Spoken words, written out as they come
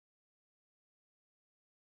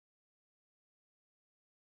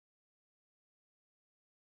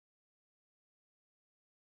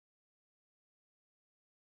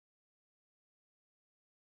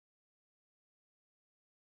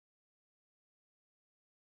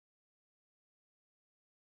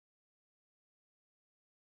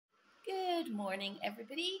Good morning,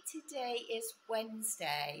 everybody. Today is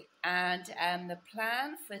Wednesday, and the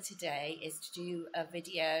plan for today is to do a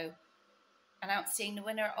video announcing the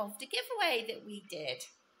winner of the giveaway that we did.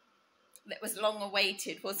 That was long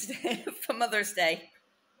awaited, wasn't it, for Mother's Day?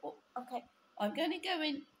 Oh, okay. I'm going to go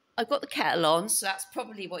in. I've got the kettle on, so that's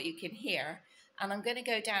probably what you can hear. And I'm going to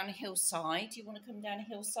go down a hillside. You want to come down a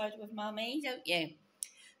hillside with Mummy, don't you?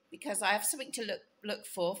 Because I have something to look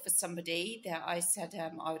for somebody that I said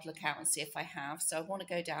I would look out and see if I have. So I want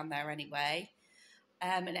to go down there anyway.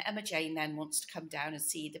 And Emma Jane then wants to come down and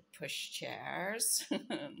see the pushchairs,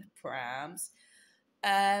 the prams.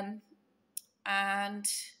 And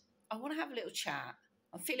I want to have a little chat.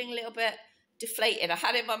 I'm feeling a little bit deflated. I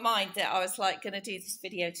had in my mind that I was like going to do this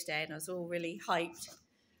video today and I was all really hyped.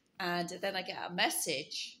 And then I get a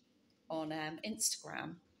message on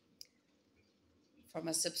Instagram from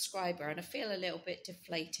a subscriber and I feel a little bit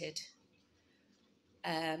deflated.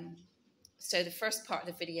 So the first part of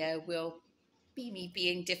the video will be me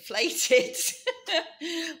being deflated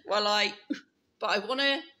but I want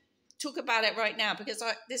to talk about it right now because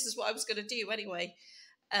this is what I was going to do anyway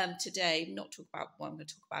today. Not talk about what I'm going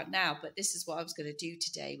to talk about now, but this is what I was going to do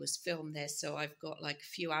today, was film this. So I've got like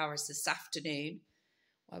a few hours this afternoon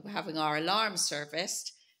while we're having our alarm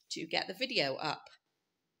serviced to get the video up.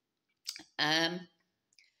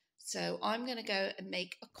 So I'm going to go and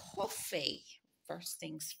make a coffee. First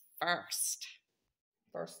things first.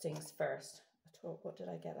 First things first. What did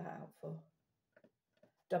I get that out for?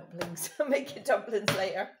 Dumplings. I'm making dumplings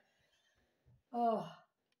later. Oh.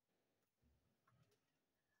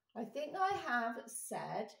 I think I have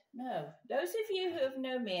said, no. Those of you who have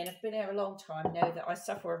known me and have been here a long time know that I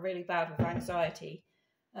suffer really bad with anxiety.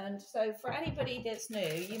 And so for anybody that's new,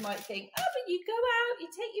 you might think, oh, but you go out, you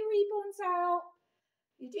take your reborns out.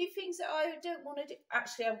 You do things that I don't want to do.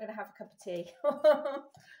 Actually, I'm going to have a cup of tea.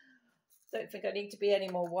 Don't think I need to be any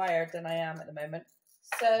more wired than I am at the moment.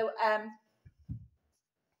 So,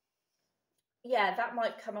 yeah, that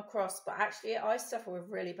might come across. But actually, I suffer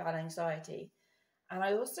with really bad anxiety. And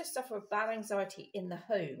I also suffer with bad anxiety in the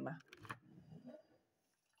home.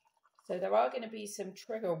 So there are going to be some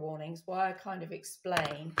trigger warnings while I kind of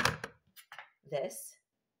explain this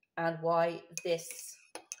and why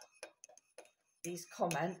these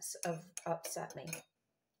comments have upset me.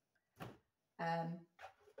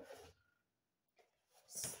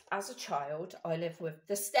 As a child, I lived with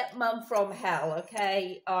the stepmom from hell,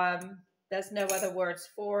 okay? There's no other words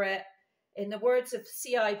for it. In the words of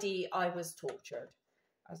CID, I was tortured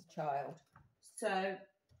as a child. So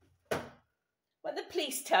when the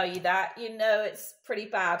police tell you that, you know it's pretty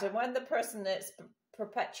bad. And when the person that's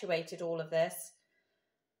perpetuated all of this,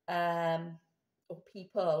 or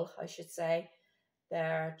people, I should say,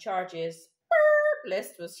 their charges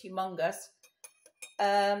list was humongous,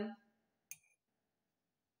 that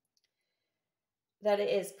it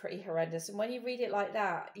is pretty horrendous. And when you read it like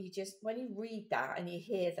that, when you read that and you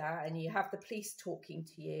hear that and you have the police talking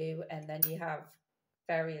to you, and then you have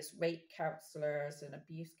various rape counsellors and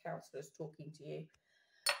abuse counsellors talking to you,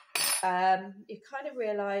 you kind of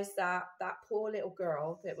realise that that poor little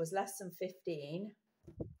girl that was less than 15,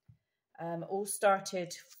 all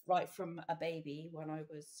started right from a baby when I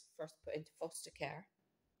was first put into foster care.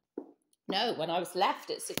 No, when I was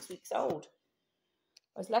left at 6 weeks old.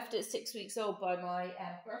 I was left at 6 weeks old by my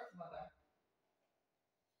birth mother.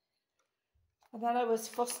 And then I was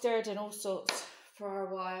fostered and all sorts for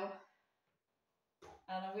a while.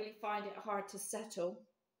 And I really find it hard to settle.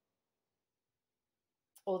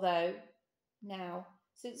 Although now,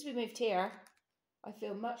 since we moved here, I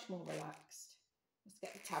feel much more relaxed. Let's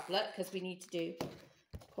get the tablet because we need to do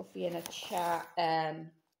coffee and a chat,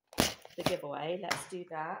 the giveaway. Let's do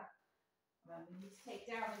that. We need to take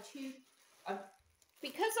down the two.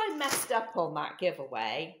 Because I messed up on that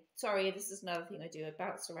giveaway, sorry, this is another thing I do. I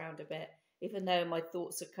bounce around a bit, even though my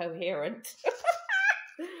thoughts are coherent.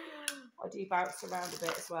 I do bounce around a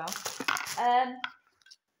bit as well.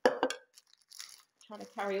 Trying to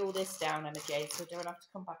carry all this down, Emma Jane, so I don't have to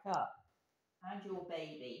come back up. And your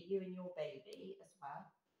baby, you and your baby as well.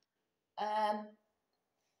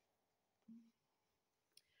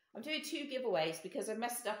 I'm doing two giveaways because I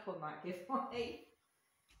messed up on that giveaway.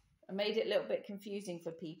 I made it a little bit confusing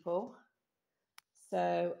for people.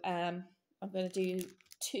 So I'm going to do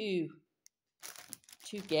two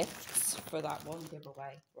gifts for that one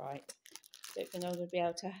giveaway. Right. Don't think I'm going to be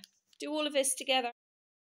able to do all of this together.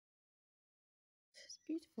 It's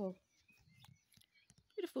beautiful.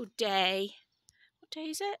 Beautiful day. What day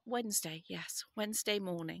is it? Wednesday. Yes, Wednesday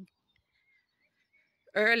morning.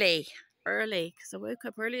 Early, because I woke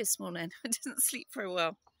up early this morning. I didn't sleep very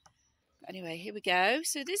well. Anyway, here we go.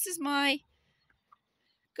 So this is my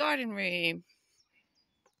garden room.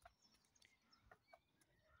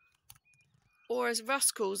 Or as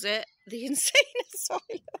Russ calls it, the insane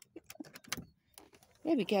asylum.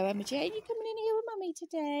 There we go, Emma Jane. You coming in here with Mummy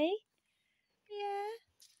today? Yeah.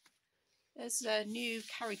 There's a new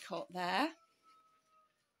carry cot there.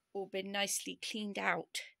 All been nicely cleaned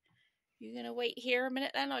out. You're going to wait here a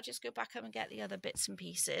minute then? I'll just go back up and get the other bits and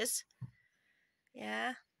pieces.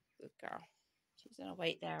 Yeah? Good girl. She's going to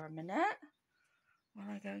wait there a minute while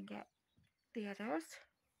I go and get the others.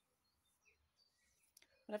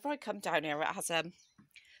 Whenever I come down here, it has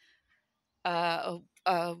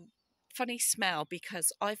a funny smell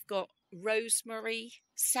because I've got rosemary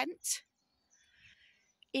scent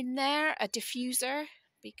in there, a diffuser,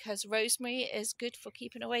 because rosemary is good for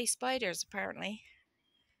keeping away spiders apparently.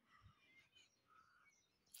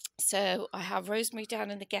 So I have rosemary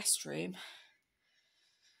down in the guest room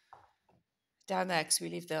down there because we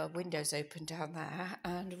leave the windows open down there,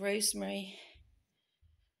 and rosemary,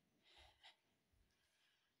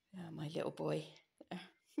 my little boy,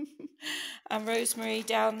 and rosemary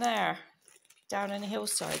down there, down in the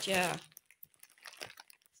hillside. Yeah.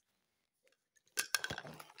 There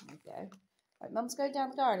we go. Right, Mum's going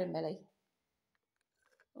down the garden, Millie.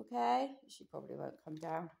 Okay, she probably won't come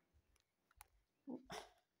down. You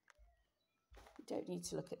don't need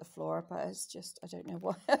to look at the floor, but it's just, I don't know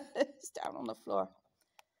what it's down on the floor.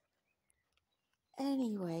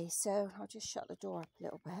 Anyway, so I'll just shut the door up a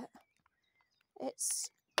little bit. It's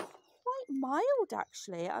quite mild,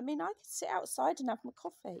 actually. I mean, I could sit outside and have my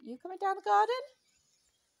coffee. You coming down the garden?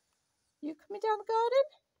 You coming down the garden?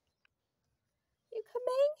 You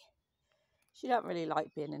coming? She don't really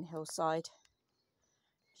like being in Hillside.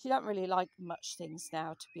 She don't really like much things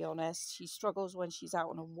now, to be honest. She struggles when she's out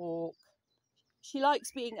on a walk. She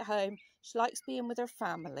likes being at home. She likes being with her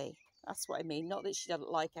family. That's what I mean. Not that she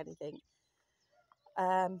doesn't like anything.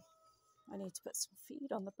 I need to put some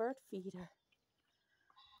feed on the bird feeder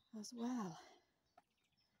as well.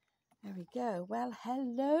 There we go. Well,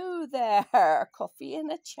 hello there. Coffee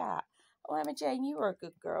and a chat. Oh, Emma Jane, you were a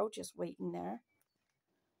good girl, just waiting there.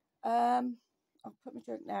 I'll put my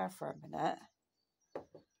drink there for a minute.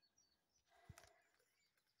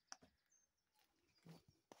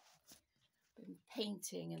 Been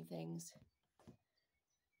painting and things.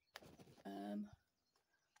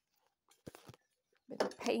 Been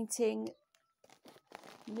painting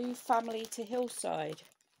new family to Hillside,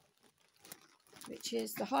 which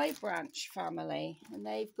is the High Branch family, and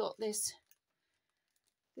they've got this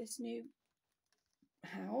new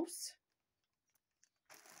house.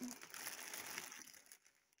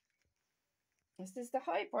 This is the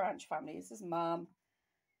High Branch family. This is Mum,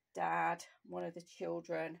 Dad, one of the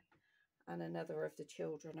children, and another of the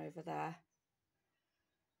children over there.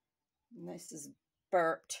 And this is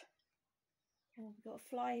Bert. Oh, we've got a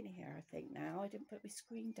fly in here, I think, now. I didn't put my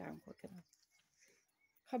screen down quick enough.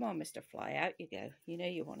 Come on, Mr. Fly, out you go. You know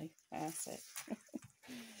you want to. That's it.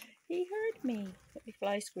 He heard me. Put my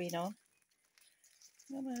fly screen on.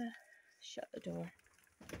 I'm going to shut the door.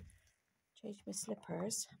 Change my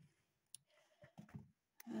slippers.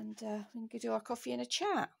 And we can do our coffee and a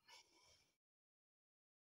chat.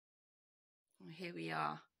 Well, here we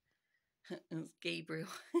are. It's Gabriel.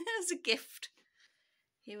 It's a gift.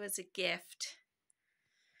 Here was a gift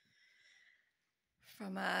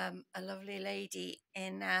from a lovely lady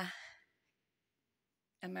in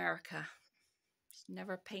America. She's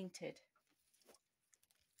never painted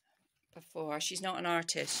before. She's not an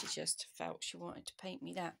artist. She just felt she wanted to paint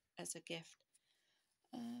me that as a gift.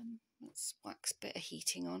 Let's wax a bit of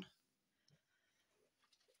heating on.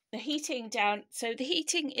 The heating down, so the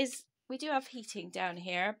heating is, we do have heating down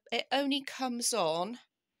here. It only comes on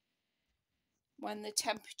when the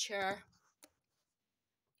temperature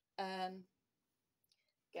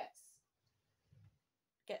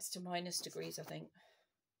gets to -degrees, I think.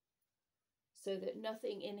 So that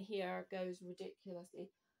nothing in here goes ridiculously.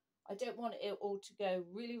 I don't want it all to go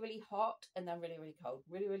really, really hot and then really, really cold.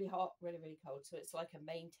 Really, really hot, really, really cold. So it's like a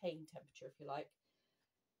maintained temperature, if you like.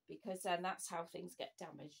 Because then that's how things get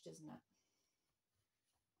damaged, isn't it?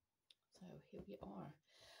 So here we are.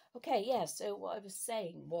 Okay, yeah, so what I was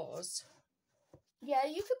saying was, yeah,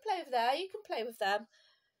 you can play over there. You can play with them.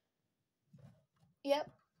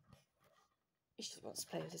 Yep. She wants to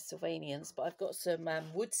play with the Sylvanians, but I've got some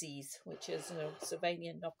Woodsies, which is a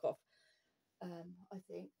Sylvanian knockoff. I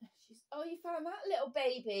think she's. Oh, you found that little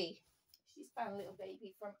baby. She's found a little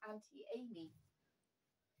baby from Auntie Amy.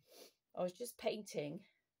 I was just painting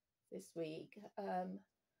this week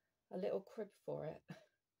a little crib for it.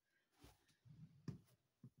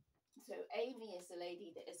 So Amy is the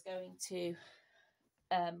lady that is going to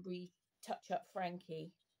retouch up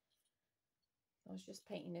Frankie. I was just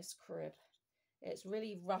painting this crib. It's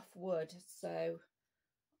really rough wood, so,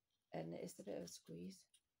 and it's a bit of a squeeze,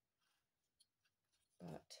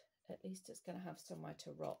 but at least it's going to have somewhere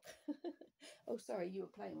to rock. Oh, sorry, you were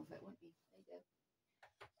playing with it, weren't you? There you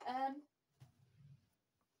go.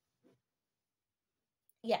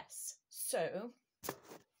 Yes, so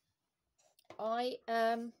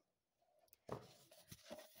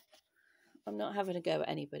I'm not having a go at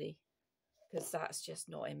anybody, because that's just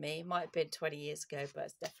not in me. It might have been 20 years ago, but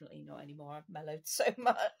it's definitely not anymore. I've mellowed so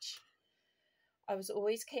much. I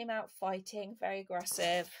always came out fighting, very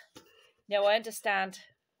aggressive. Now, I understand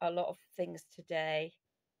a lot of things today,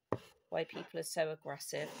 why people are so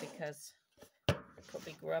aggressive, because they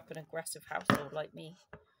probably grew up in an aggressive household like me,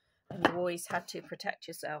 and you always had to protect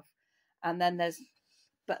yourself. And then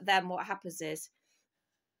but then what happens is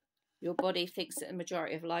your body thinks that the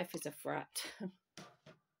majority of life is a threat.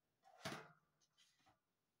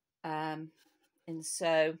 And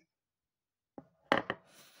so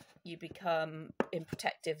you become in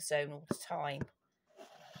protective zone all the time,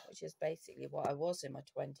 which is basically what I was in my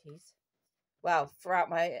 20s. Well, throughout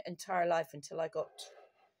my entire life until I got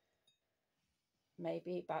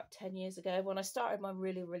maybe about 10 years ago when I started my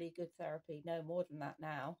really, really good therapy. No, more than that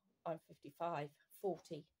now. I'm 55,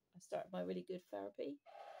 40. I started my really good therapy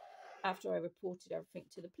after I reported everything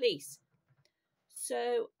to the police.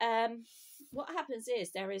 So what happens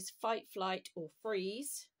is there is fight, flight or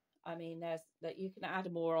freeze. I mean, there's that you can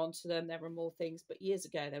add more onto them. There were more things, but years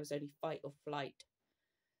ago there was only fight or flight.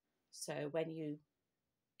 So when you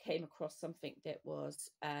came across something that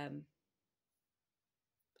was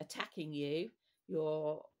attacking you,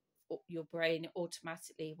 your brain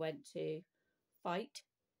automatically went to fight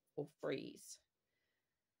or freeze.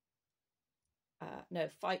 No,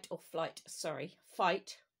 fight or flight. Sorry,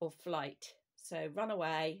 fight or flight. So run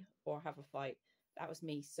away or have a fight. That was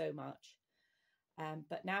me so much.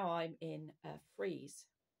 But now I'm in a freeze.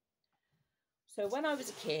 So when I was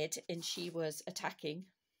a kid and she was attacking,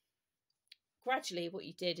 gradually what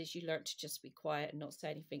you did is you learned to just be quiet and not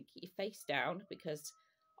say anything. Keep your face down, because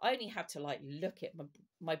I only had to like look at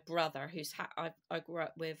my brother, who's I grew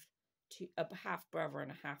up with a half brother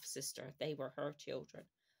and a half sister. They were her children.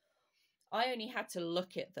 I only had to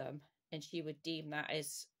look at them and she would deem that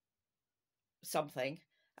as something,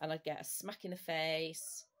 and I'd get a smack in the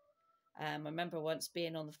face. I remember once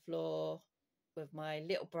being on the floor with my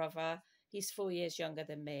little brother. He's 4 years younger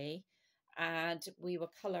than me, and we were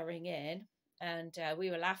colouring in, and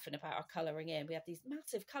we were laughing about our colouring in. We had these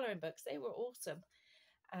massive colouring books. They were awesome.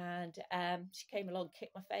 And she came along,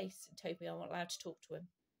 kicked my face and told me I wasn't allowed to talk to him.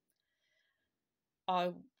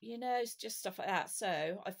 It's just stuff like that.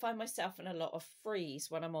 So I find myself in a lot of freeze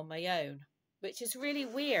when I'm on my own, which is really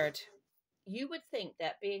weird. You would think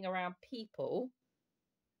that being around people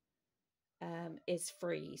is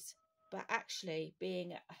freeze, but actually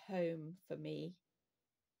being at home for me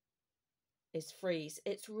is freeze.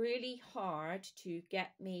 It's really hard to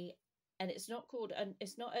get me, and it's not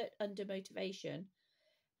under motivation,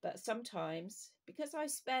 but sometimes because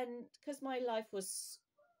my life was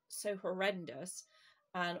so horrendous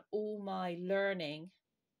and all my learning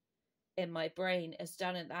in my brain is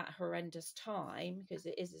done at that horrendous time, because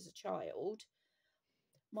it is as a child,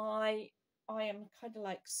 I am kind of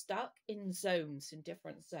like stuck in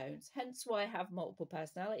different zones. Hence why I have multiple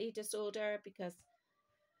personality disorder, because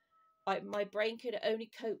my brain could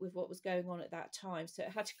only cope with what was going on at that time. So it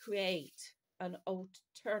had to create an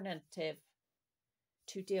alternative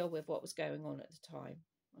to deal with what was going on at the time.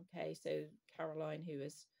 Okay, so Caroline, who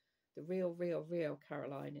is the real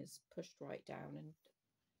Caroline, is pushed right down and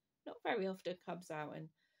not very often comes out. And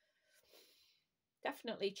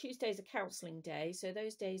definitely Tuesday's a counselling day, so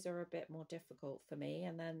those days are a bit more difficult for me.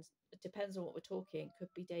 And then it depends on what we're talking. It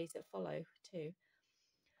could be days that follow too.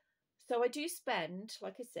 So I do spend,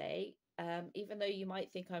 like I say, even though you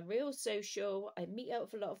might think I'm real social, I meet up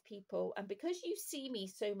with a lot of people. And because you see me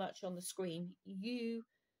so much on the screen, you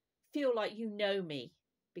feel like you know me,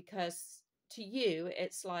 because to you,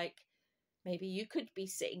 it's like maybe you could be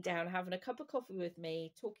sitting down having a cup of coffee with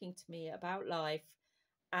me, talking to me about life.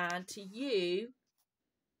 And to you,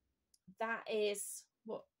 that is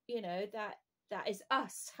what, that is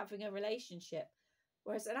us having a relationship.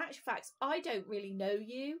 Whereas in actual fact, I don't really know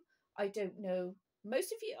you. I don't know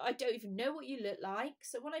most of you. I don't even know what you look like.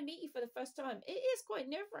 So when I meet you for the first time, it is quite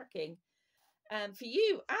nerve-wracking for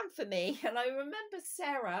you and for me. And I remember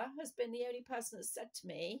Sarah has been the only person that said to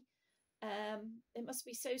me, it must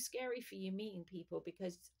be so scary for you meeting people,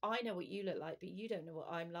 because I know what you look like, but you don't know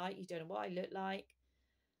what I'm like. You don't know what I look like.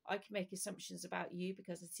 I can make assumptions about you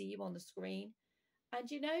because I see you on the screen. And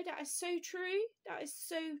you know, that is so true. That is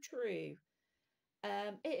so true.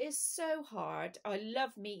 It is so hard. I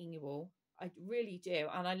love meeting you all. I really do.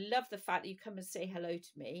 And I love the fact that you come and say hello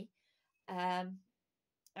to me at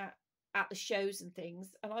the shows and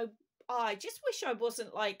things. And I just wish I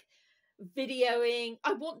wasn't like videoing.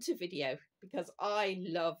 I want to video because I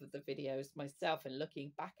love the videos myself and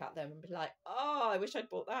looking back at them and be like, oh, I wish I'd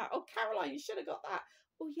bought that. Oh, Caroline, you should have got that.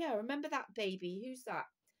 Oh yeah, remember that baby? Who's that?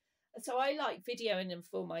 So I like videoing them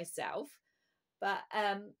for myself, but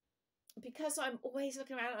because I'm always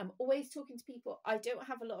looking around, I'm always talking to people, I don't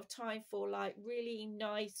have a lot of time for like really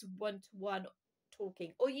nice one-to-one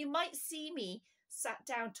talking. Or you might see me sat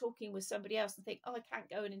down talking with somebody else and think, oh, I can't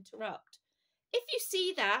go and interrupt. If you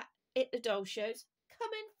see that at the doll shows, come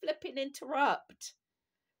and flipping interrupt.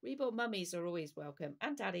 Reborn mummies are always welcome,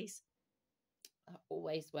 and daddies are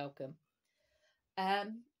always welcome.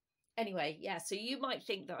 Anyway, yeah, so you might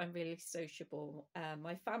think that I'm really sociable.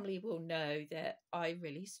 My family will know that I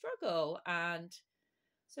really struggle. And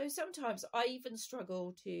so sometimes I even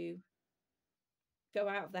struggle to go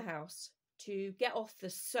out of the house, to get off the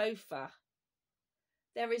sofa.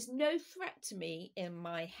 There is no threat to me in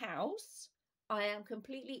my house. I am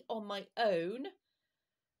completely on my own.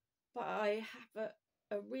 But I have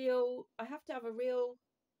I have to have a real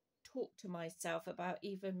talk to myself about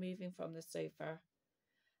even moving from the sofa.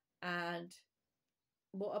 And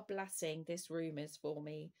what a blessing this room is for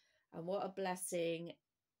me, and what a blessing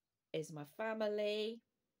is my family.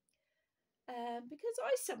 Because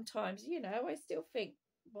I sometimes, you know, I still think,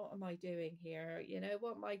 what am I doing here? You know,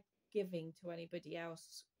 what am I giving to anybody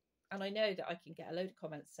else? And I know that I can get a load of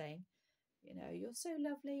comments saying, you know, you're so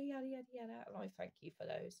lovely, yada, yada, yada. And I thank you for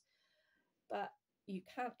those. But you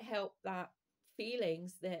can't help that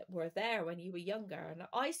feelings that were there when you were younger. And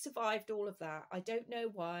I survived all of that. I don't know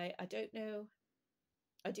why. I don't know.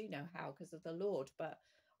 I do know how, because of the Lord, but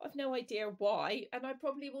I've no idea why. And I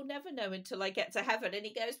probably will never know until I get to heaven. And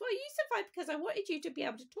he goes, well, you survived because I wanted you to be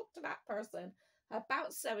able to talk to that person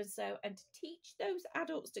about so-and-so and to teach those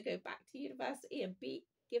adults to go back to university and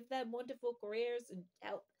give them wonderful careers and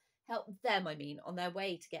help them, I mean, on their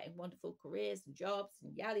way to getting wonderful careers and jobs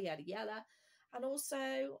and yada, yada, yada. And also,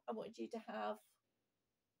 I wanted you to have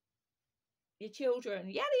your children,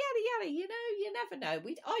 yada, yada, yada. You know, you never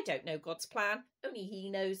know. I don't know God's plan. Only he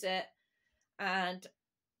knows it. And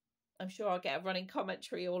I'm sure I'll get a running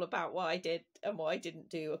commentary all about what I did and what I didn't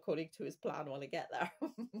do according to his plan when I get there.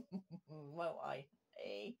 Won't I?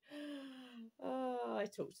 Hey. Oh, I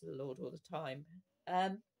talk to the Lord all the time.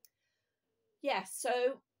 Yeah, so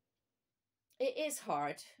it is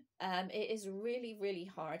hard. It is really, really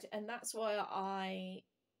hard. And that's why I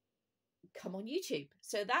come on YouTube.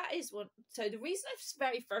 So that is what, so the reason I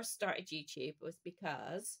very first started YouTube was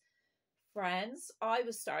because friends, I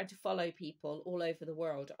was starting to follow people all over the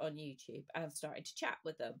world on YouTube and started to chat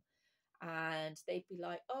with them. And they'd be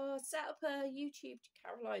like, oh, set up a YouTube,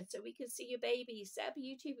 Caroline, so we can see your baby. Set up a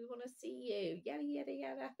YouTube, we want to see you. Yada, yada,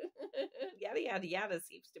 yada. Yada, yada, yada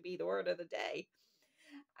seems to be the word of the day.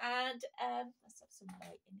 And let's have some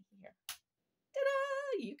light in here.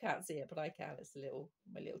 Ta-da! You can't see it, but I can. It's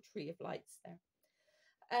my little tree of lights there.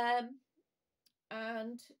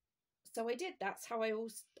 And so I did. That's how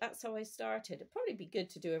I started. It'd probably be good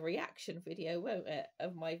to do a reaction video, won't it,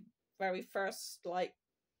 of my very first like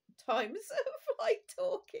times of like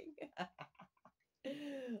talking.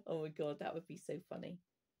 Oh my god, that would be so funny.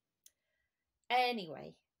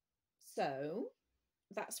 Anyway, so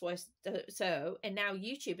that's why. So and now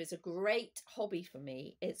YouTube is a great hobby for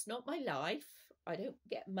me. It's not my life. I don't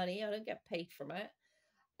get money. I don't get paid from it.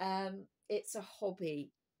 It's a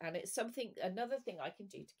hobby. And it's another thing I can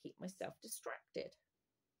do to keep myself distracted.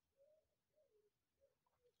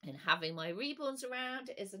 And having my reborns around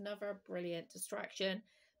is another brilliant distraction,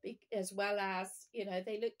 as well as, you know,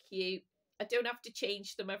 they look cute. I don't have to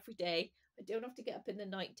change them every day. I don't have to get up in the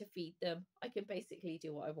night to feed them. I can basically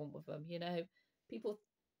do what I want with them, you know.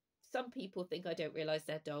 Some people think I don't realise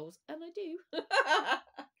they're dolls, and I do.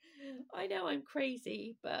 I know I'm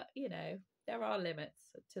crazy, but, you know, there are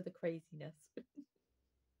limits to the craziness.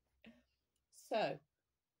 So,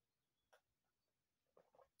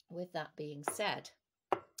 with that being said,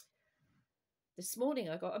 this morning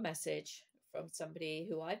I got a message from somebody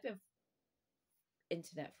who I've been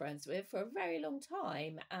internet friends with for a very long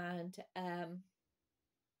time, and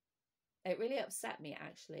it really upset me,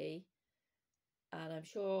 actually, and I'm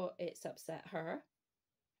sure it's upset her.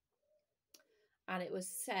 And it was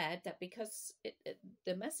said that because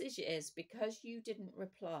the message is, because you didn't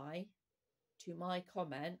reply to my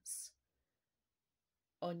comments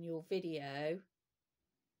on your video,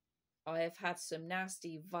 I have had some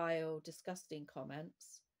nasty, vile, disgusting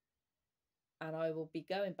comments, and I will be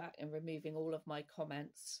going back and removing all of my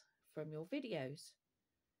comments from your videos.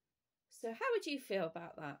 So how would you feel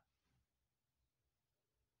about that?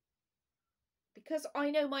 Because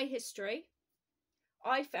I know my history.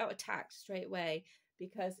 I felt attacked straight away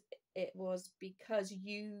because it was because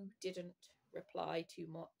you didn't reply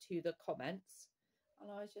to the comments.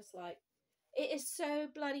 And I was just like, it is so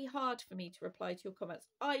bloody hard for me to reply to your comments.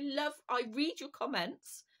 I read your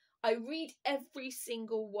comments. I read every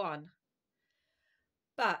single one.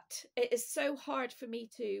 But it is so hard for me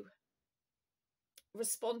to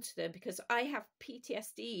respond to them because I have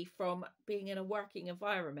PTSD from being in a working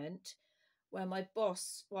environment where my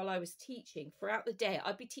boss, while I was teaching throughout the day,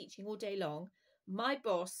 I'd be teaching all day long. My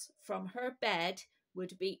boss from her bed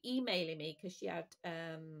would be emailing me because she had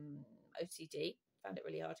OCD. Found it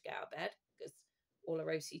really hard to get out of bed because all her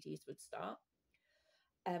OCDs would start,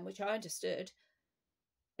 which I understood.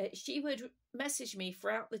 She would message me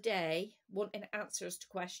throughout the day wanting answers to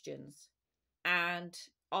questions, and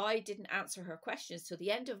I didn't answer her questions till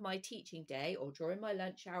the end of my teaching day or during my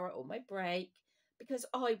lunch hour or my break because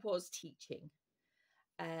I was teaching.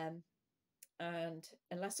 And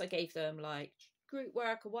unless I gave them like group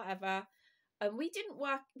work or whatever, and we didn't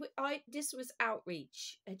work. This was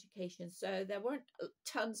outreach education, so there weren't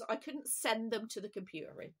tons. I couldn't send them to the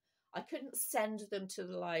computer room. I couldn't send them to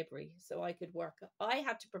the library, so I could work. I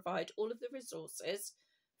had to provide all of the resources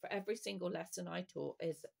for every single lesson I taught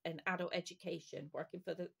as an adult education, working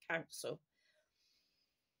for the council.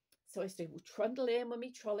 So I used to trundle in with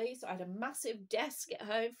me trolleys. I had a massive desk at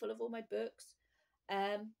home full of all my books,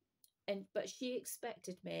 but she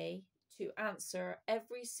expected me to answer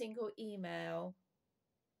every single email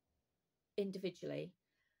individually,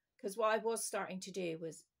 because what I was starting to do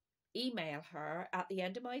was email her at the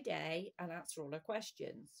end of my day and answer all her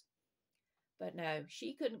questions. But no,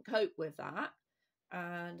 she couldn't cope with that,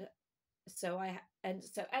 and so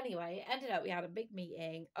anyway, it ended up we had a big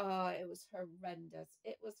meeting. Oh, it was horrendous.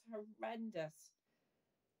 It was horrendous.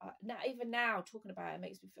 Even now talking about it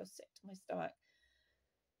makes me feel sick to my stomach.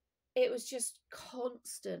 It was just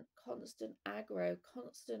constant aggro,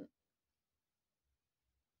 constant.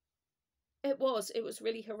 It was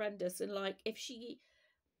really horrendous. And like, if she,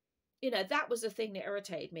 that was the thing that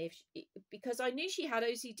irritated me, because I knew she had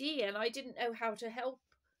OCD and I didn't know how to help.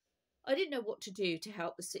 I didn't know what to do to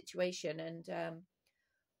help the situation. And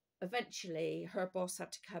eventually her boss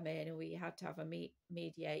had to come in and we had to have a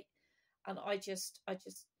mediate. And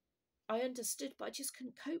I understood, but I just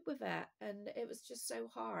couldn't cope with it. And it was just so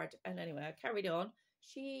hard. And anyway, I carried on.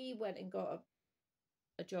 She went and got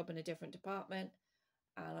a job in a different department,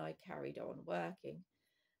 and I carried on working.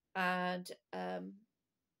 And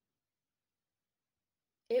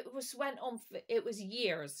it was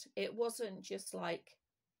years. It wasn't just like,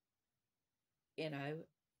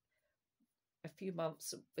 a few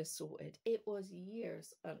months was sorted. It was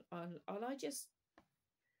years. And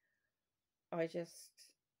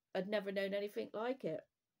I'd never known anything like it.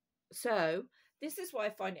 So this is why I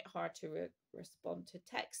find it hard to respond to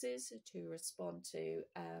texts, to respond to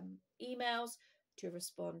emails, to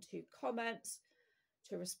respond to comments,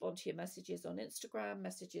 to respond to your messages on Instagram,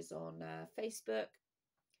 messages on Facebook.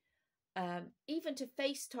 Even to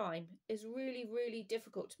FaceTime is really, really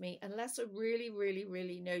difficult to me unless I really, really,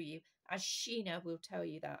 really know you. As Sheena will tell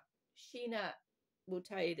you that. Sheena will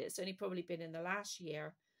tell you that it's only probably been in the last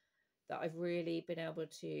year that I've really been able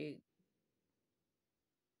to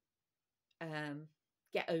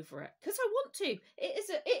get over it, because I want to.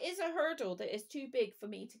 It is a hurdle that is too big for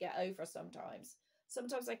me to get over sometimes.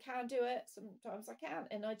 Sometimes I can do it, sometimes I can't,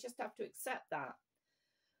 and I just have to accept that.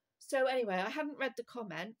 So anyway, I hadn't read the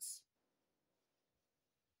comments.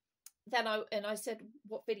 Then I said,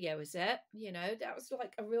 what video is it? That was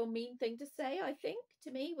like a real mean thing to say, I think,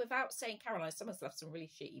 to me, without saying, Caroline, someone's left some really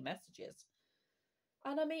shitty messages.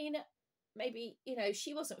 And I mean, maybe,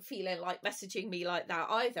 she wasn't feeling like messaging me like that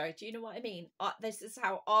either. Do you know what I mean? This is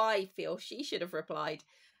how I feel she should have replied.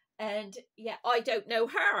 And yeah, I don't know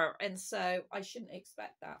her. And so I shouldn't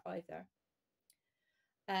expect that either.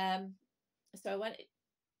 So I went,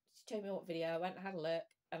 she told me what video, I went and had a look,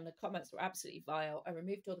 and the comments were absolutely vile. I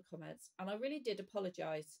removed all the comments, and I really did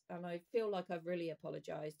apologise. And I feel like I've really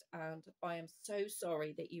apologised. And I am so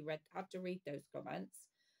sorry that you had to read those comments.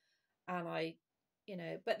 And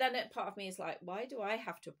but then part of me is like, why do I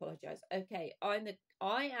have to apologize? Okay, I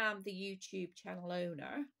am the YouTube channel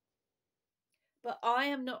owner, but I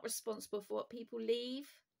am not responsible for what people leave,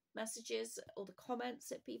 messages or the comments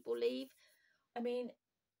that people leave. I mean,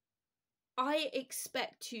 I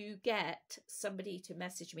expect to get somebody to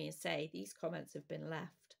message me and say, these comments have been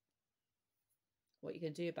left. What are you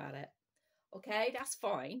going to do about it? Okay, that's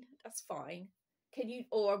fine. That's fine. Can you,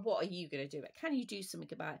 or what are you going to do? Can you do something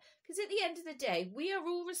about it? Because at the end of the day, we are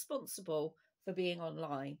all responsible for being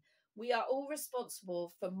online. We are all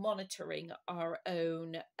responsible for monitoring our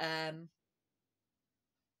own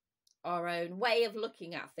way of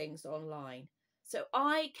looking at things online. So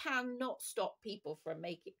I cannot stop people from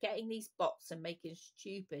getting these bots and making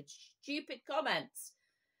stupid comments.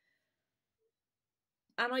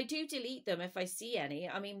 And I do delete them if I see any.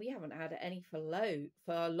 I mean, we haven't had any for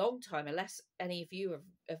a long time, unless any of you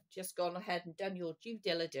have just gone ahead and done your due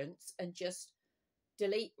diligence and just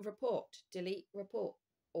delete, report,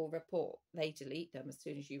 or report. They delete them as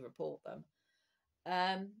soon as you report them.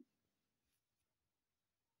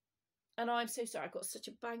 And I'm so sorry. I've got such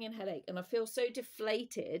a banging headache and I feel so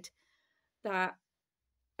deflated that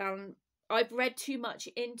I've read too much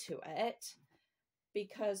into it,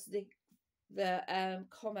 because the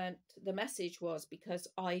message was because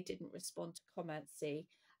I didn't respond to comments, see,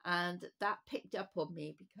 and that picked up on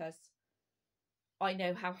me, because I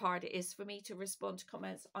know how hard it is for me to respond to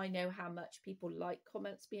comments. I know how much people like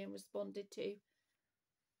comments being responded to.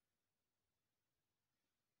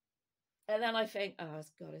 And then I think, oh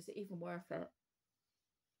God, is it even worth it?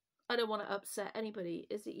 I don't want to upset anybody.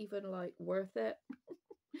 Is it even like worth it?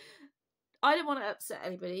 I don't want to upset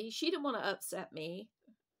anybody. She didn't want to upset me,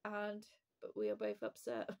 but we are both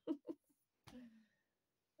upset.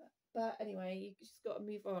 But anyway, you just got to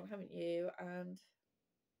move on, haven't you? And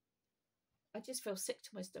I just feel sick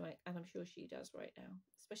to my stomach, and I'm sure she does right now,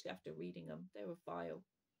 especially after reading them. They were vile.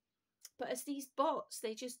 But it's these bots,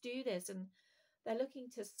 they just do this, and they're looking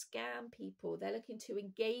to scam people. They're looking to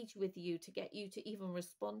engage with you to get you to even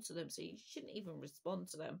respond to them. So you shouldn't even respond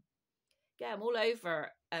to them. Yeah, I'm all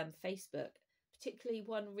over Facebook, particularly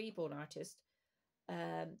one Reborn artist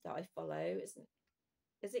that I follow.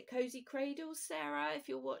 Is it Cozy Cradle, Sarah, if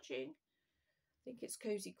you're watching? I think it's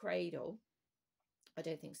Cozy Cradle. I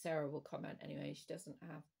don't think Sarah will comment anyway. She doesn't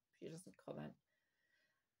comment.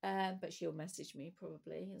 But she'll message me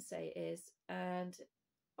probably and say it is. And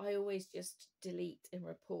I always just delete and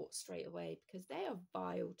report straight away, because they are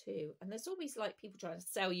vile too. And there's always like people trying to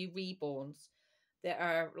sell you reborns that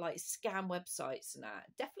are like scam websites and that.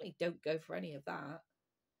 Definitely don't go for any of that.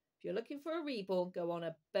 If you're looking for a reborn, go on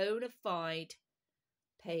a bona fide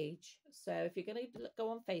page. So if you're going to go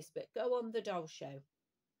on Facebook, go on the Doll Show.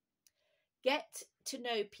 Get to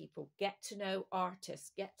know people, get to know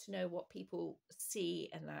artists, get to know what people see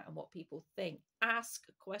and that, and what people think. Ask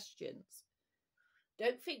questions.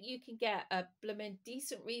 Don't think you can get a blooming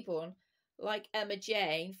decent reborn like Emma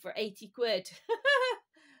Jane for 80 quid.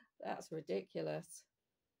 That's ridiculous.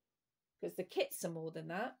 Because the kits are more than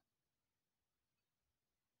that.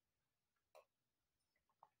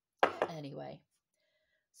 Anyway,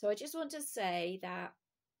 so I just want to say that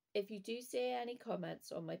if you do see any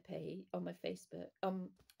comments on my page, on my Facebook, on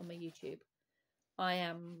my YouTube, I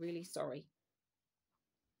am really sorry.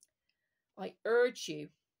 I urge you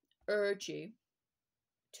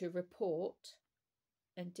to report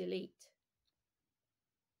and delete.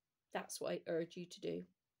 That's what I urge you to do.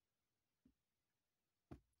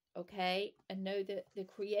 Okay? And know that the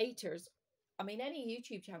creators, I mean, any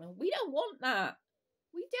YouTube channel, we don't want that.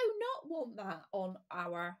 We do not want that on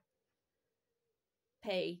our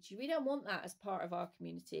page. We don't want that as part of our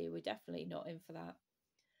community. We're definitely not in for that.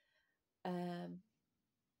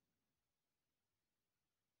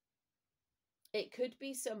 It could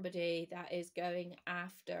be somebody that is going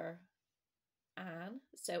after Anne.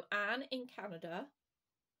 So Anne in Canada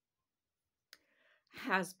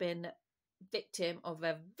has been victim of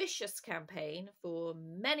a vicious campaign for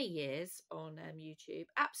many years on YouTube.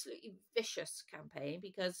 Absolutely vicious campaign,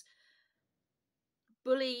 because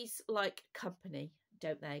bullies like company,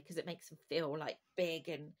 don't they? Because it makes them feel like big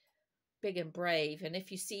and brave. And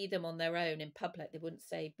if you see them on their own in public, they wouldn't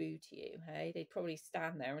say boo to you. Hey, they'd probably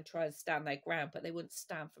stand there and try and stand their ground, but they wouldn't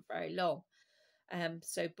stand for very long.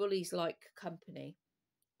 So bullies like company,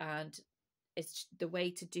 and it's the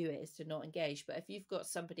way to do it is to not engage. But if you've got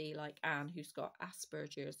somebody like Anne who's got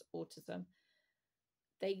Asperger's, autism,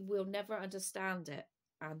 they will never understand it,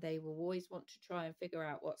 and they will always want to try and figure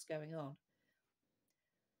out what's going on.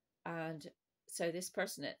 And so this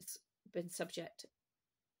person has been subject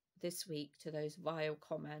this week to those vile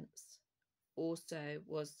comments. Also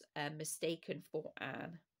was mistaken for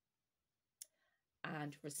Anne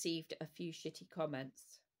and received a few shitty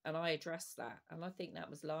comments. And I addressed that. And I think that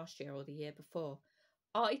was last year or the year before.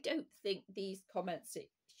 I don't think these comments that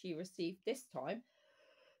she received this time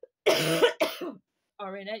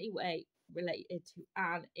are in any way related to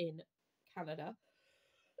Anne in Canada.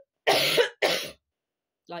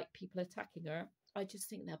 like people attacking her. I just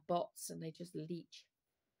think they're bots and they just leech.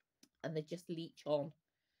 And they just leech on.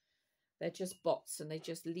 They're just bots and they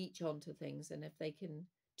just leech onto things. And if they can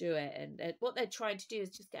do it, and what they're trying to do is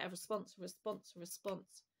just get a response.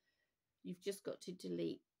 You've just got to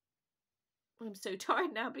delete. I'm so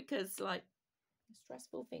tired now because, like,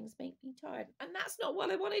 stressful things make me tired. And that's not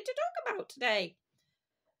what I wanted to talk about today.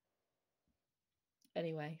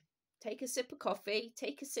 Anyway, take a sip of coffee.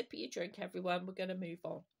 Take a sip of your drink, everyone. We're going to move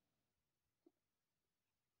on.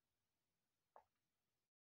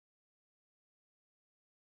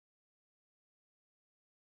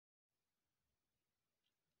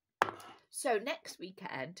 So next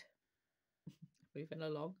weekend, moving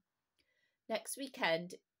along, next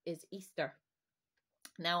weekend is Easter.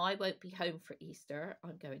 Now, I won't be home for Easter.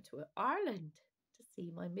 I'm going to Ireland to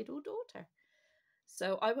see my middle daughter.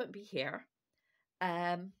 So I won't be here.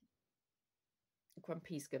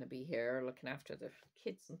 Grumpy's going to be here looking after the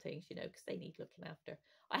kids and things, you know, because they need looking after.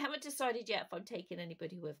 I haven't decided yet if I'm taking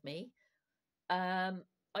anybody with me.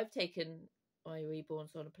 I've taken my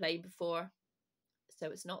reborns on a plane before,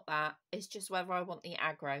 so it's not that. It's just whether I want the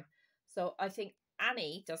aggro. So I think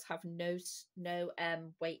Annie does have no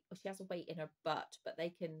weight. She has a weight in her butt, but they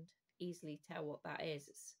can easily tell what that is.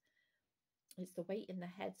 It's the weight in the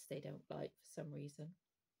heads they don't like for some reason.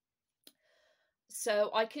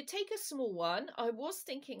 So I could take a small one. I was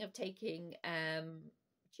thinking of taking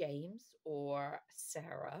James or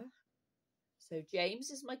Sarah. So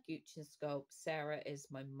James is my Gooch and Sculpt. Sarah is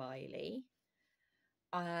my Miley.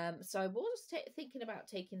 So I was thinking about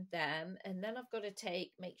taking them, and then I've got to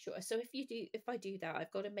make sure. So if I do that,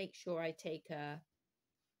 I've got to make sure I take a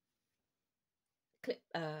clip,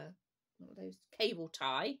 those cable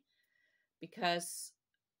tie, because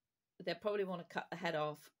they'll probably want to cut the head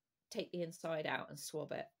off, take the inside out, and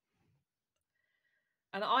swab it.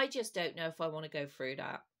 And I just don't know if I want to go through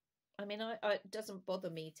that. I mean, it doesn't bother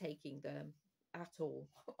me taking them at all.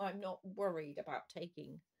 I'm not worried about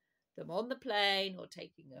taking them on the plane or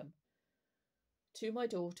taking them to my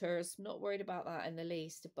daughters. I'm not worried about that in the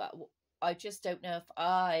least, but I just don't know if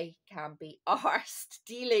I can be arsed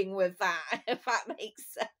dealing with that, if that makes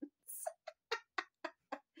sense.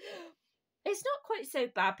 It's not quite so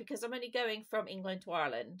bad because I'm only going from England to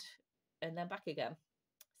Ireland and then back again.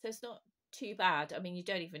 So it's not too bad. I mean, you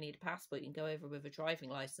don't even need a passport. You can go over with a driving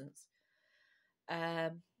license.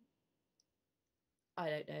 I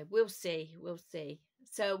don't know. We'll see. We'll see.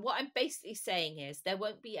 So what I'm basically saying is there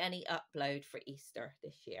won't be any upload for Easter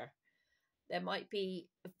this year. There might be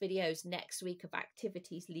videos next week of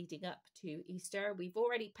activities leading up to Easter. We've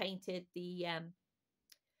already painted the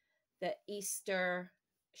Easter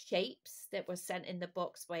shapes that were sent in the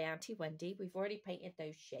box by Auntie Wendy. We've already painted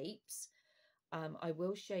those shapes. I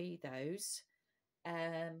will show you those.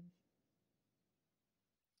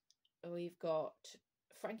 We've got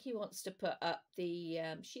Frankie wants to put up the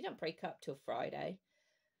she don't break up till Friday.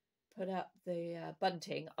 Put up the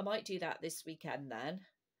bunting. I might do that this weekend then.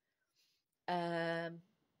 And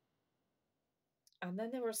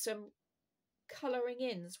then there were some colouring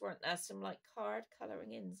ins, weren't there? Some like card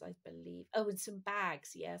colouring ins, I believe. Oh, and some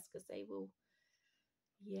bags, yes, because they will.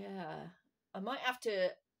 Yeah, I might have to.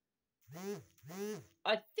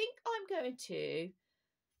 I think I'm going to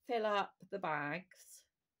fill up the bags,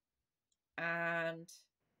 and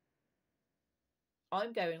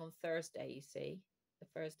I'm going on Thursday, you see, the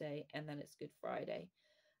Thursday, and then it's Good Friday,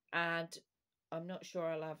 and I'm not sure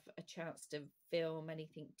I'll have a chance to film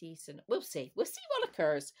anything decent. We'll see. We'll see what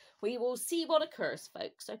occurs. We will see what occurs,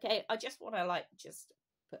 folks. Okay, I just want to just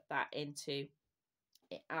put that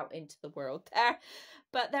out into the world there.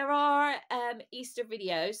 But there are Easter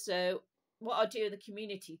videos. So what I'll do in the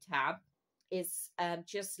community tab is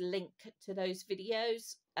just link to those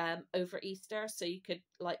videos over Easter, so you could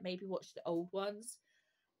maybe watch the old ones.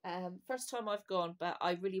 First time I've gone, but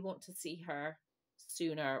I really want to see her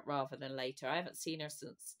sooner rather than later. I haven't seen her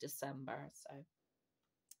since December, so I'm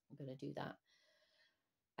going to do that.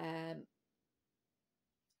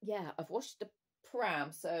 Yeah, I've watched the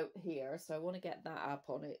pram so I want to get that up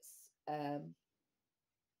on its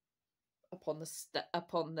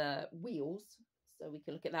upon the wheels, so we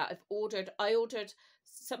can look at that. I ordered,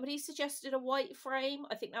 somebody suggested a white frame.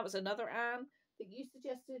 I think that was another Anne that you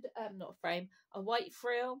suggested, not a frame, a white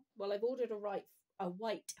frill. Well, I've ordered a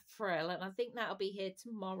white frill, and I think that'll be here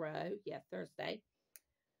tomorrow. Yeah, Thursday.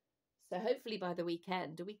 So hopefully by the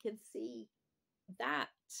weekend we can see that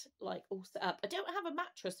all set up. I don't have a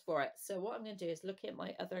mattress for it, so what I'm going to do is look at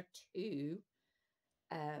my other two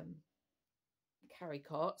carry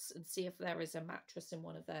cots and see if there is a mattress in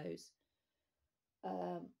one of those.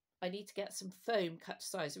 I need to get some foam cut to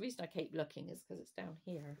size. The reason I keep looking is because it's down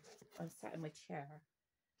here. I'm sat in my chair.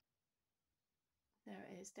 There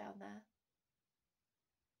it is down there.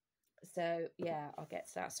 So yeah, I'll get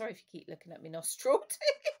to that. Sorry if you keep looking at me nostril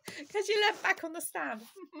because you left back on the stand.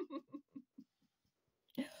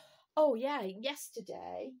 Oh yeah,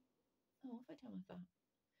 yesterday. Oh, what have I done with that?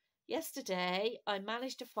 Yesterday, I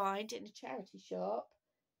managed to find in a charity shop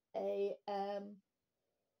a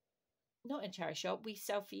not in charity shop. We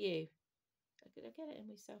Sell For You. Did I get it in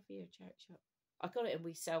We Sell For You charity shop? I got it in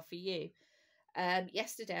We Sell For You.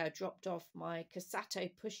 Yesterday I dropped off my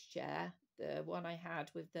Casato pushchair, the one I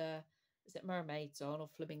had with the, is it mermaids on or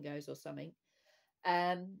flamingos or something?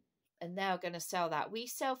 And now I'm going to sell that. We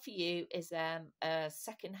Sell For You is a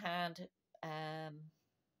second-hand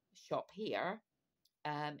shop here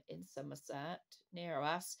in Somerset near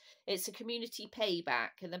us. It's a community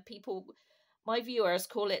payback, and then people, my viewers,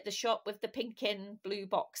 call it the shop with the pink and blue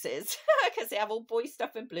boxes because they have all boy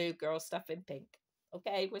stuff in blue, girl stuff in pink.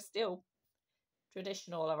 Okay, we're still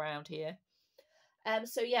traditional around here.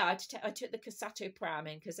 So yeah, I took the Casato pram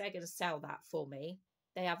in because they're going to sell that for me.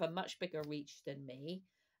 They have a much bigger reach than me,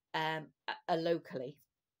 locally.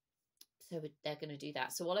 So they're going to do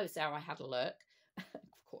that. So while I was there, I had a look.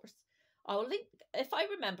 Of course, I'll link, if I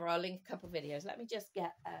remember, I'll link a couple of videos. Let me just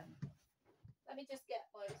get my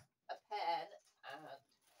a pen and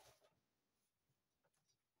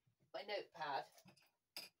my notepad,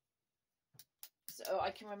 so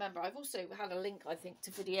I can remember. I've also had a link, I think,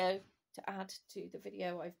 to video to add to the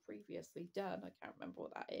video I've previously done. I can't remember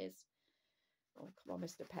what that is. Oh, come on,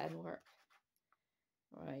 Mr. Penwork.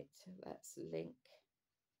 Right, let's link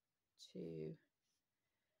to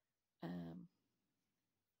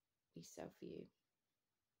We Sell For You.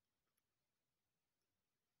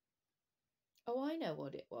 Oh, I know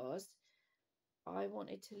what it was. I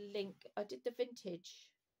wanted to link, I did the vintage,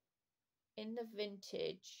 in the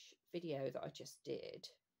vintage video that I just did,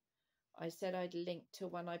 I said I'd link to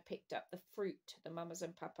when I picked up the fruit, the Mamas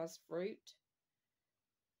and Papas fruit.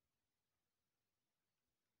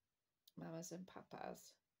 Mamas and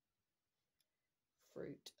Papas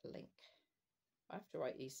fruit link. I have to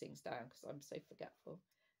write these things down because I'm so forgetful.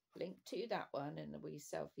 Link to that one in the We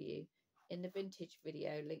Sell For You. In the vintage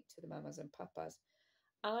video, link to the Mamas and Papas.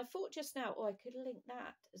 And I thought just now, oh, I could link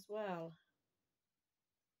that as well.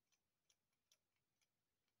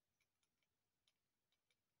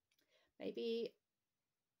 Maybe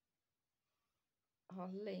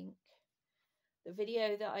I'll link the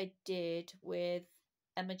video that I did with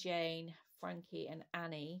Emma Jane, Frankie and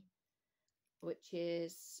Annie, which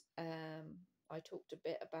is, I talked a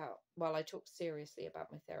bit about, well, I talked seriously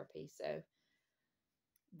about my therapy. So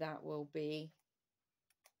that will be,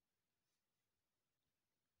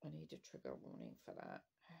 I need a trigger warning for that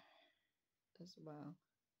as well.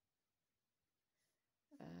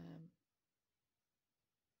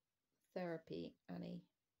 Therapy, Annie,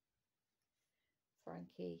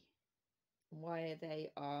 Frankie, why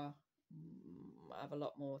they are, have a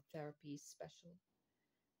lot more therapy special,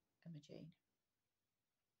 Emma Jane.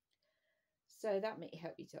 So that may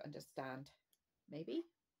help you to understand, maybe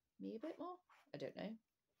me a bit more. I don't know.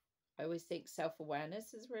 I always think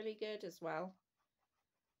self-awareness is really good as well.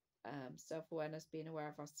 Self-awareness, being aware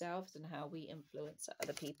of ourselves and how we influence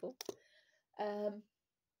other people.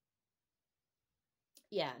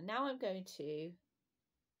 Yeah, now I'm going to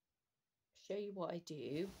show you what I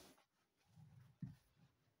do.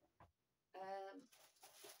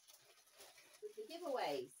 With the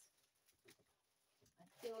giveaways. I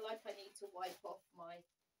feel like I need to wipe off my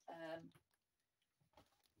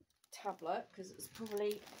tablet because it's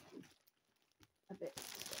probably a bit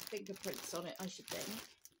fingerprints on it, I should think.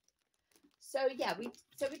 So yeah, we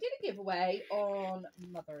did a giveaway on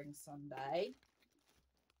Mothering Sunday,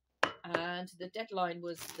 and the deadline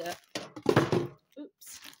was the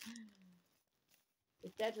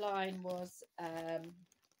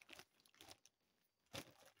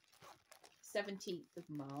 17th of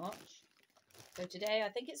March. So today, I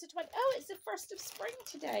think it's the 20th. Oh, it's the 1st of spring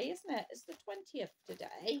today, isn't it? It's the 20th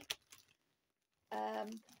today.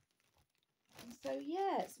 So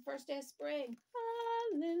yeah, it's the first day of spring.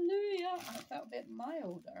 Hallelujah. I felt a bit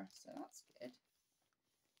milder, so that's good.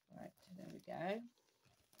 Right, so there we go.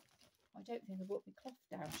 I don't think I brought my cloth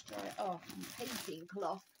down to dry it off. Painting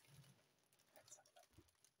cloth.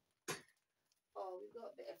 Oh, we've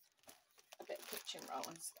got a bit of kitchen roll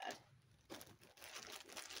instead.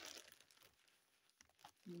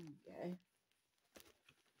 There you go.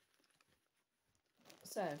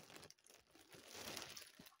 So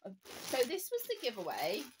this was the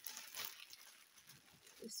giveaway.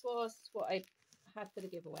 This was what I had for the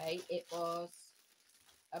giveaway. It was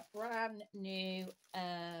a brand new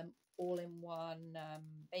all-in-one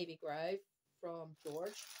baby grow from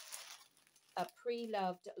George, a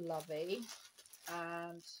pre-loved lovey,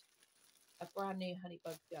 and a brand new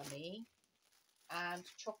Honeybug Gummy, and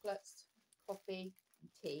chocolates, coffee,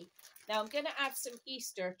 and tea. Now I'm going to add some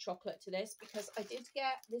Easter chocolate to this because I did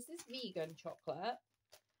get, this is vegan chocolate,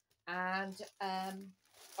 and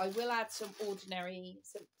I will add some ordinary,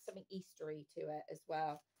 something Eastery to it as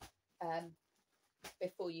well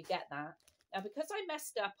before you get that. Now, because I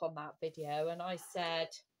messed up on that video and I said,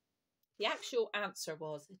 the actual answer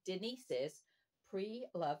was Denise's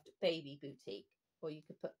Pre-Loved Baby Boutique. Or you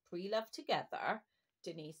could put pre-loved together,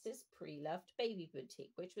 Denise's Pre-Loved Baby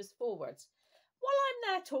Boutique, which was forwards. While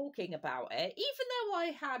I'm there talking about it, even though I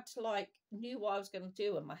had like knew what I was going to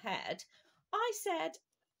do in my head, I said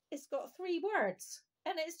it's got 3 words,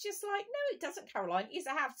 and it's just like, no, it doesn't, Caroline. It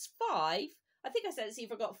has 5. I think I said it's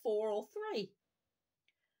either got 4 or 3,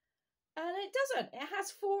 and it doesn't. It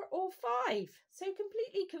has 4 or 5. So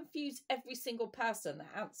completely confused every single person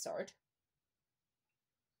that answered.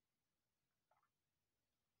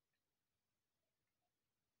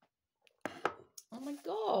 Oh my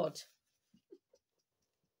God.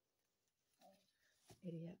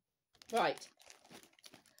 Idiot. Right.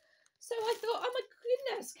 So I thought, oh my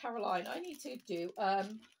goodness, Caroline, I need to do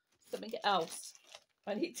something else.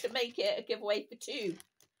 I need to make it a giveaway for 2.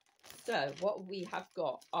 So what we have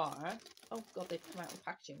got are, oh God, they've come out of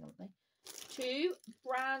packaging, haven't they? 2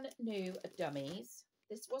 brand new dummies.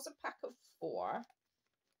 This was a pack of 4.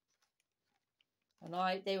 And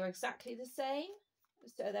they were exactly the same.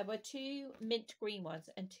 So there were 2 mint green ones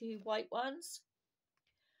and 2 white ones.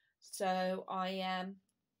 So I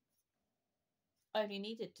only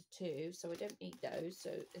needed 2, so I don't need those. So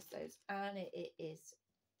it's those, and it is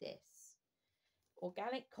this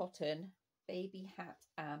organic cotton baby hat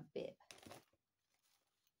and bib.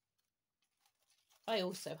 I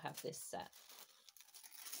also have this set.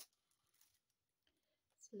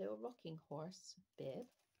 It's a little rocking horse bib.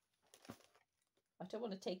 I don't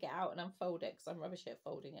want to take it out and unfold it because I'm rubbish at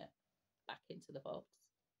folding it back into the box.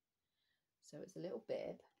 So it's a little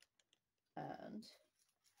bib and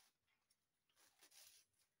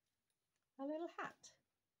a little hat.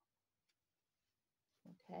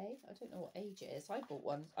 Okay, I don't know what age it is. I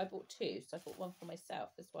bought 2, so I bought one for myself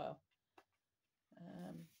as well.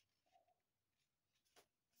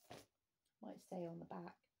 Might say on the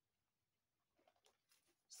back.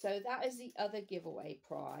 So that is the other giveaway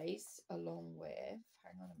prize, along with,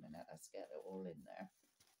 hang on a minute, let's get it all in there.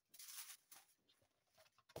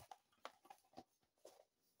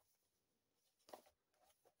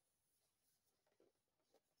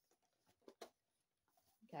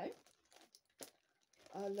 Okay.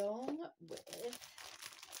 Along with,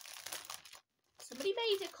 somebody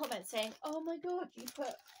made a comment saying, oh my God, you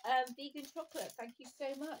put vegan chocolate. Thank you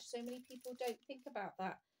so much. So many people don't think about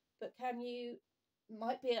that. But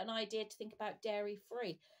might be an idea to think about dairy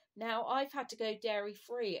free. Now, I've had to go dairy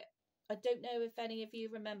free. I don't know if any of you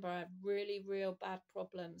remember, I have really real bad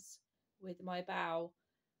problems with my bowel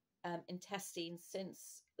intestine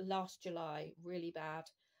since last July, really bad.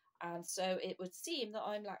 And so it would seem that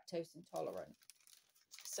I'm lactose intolerant.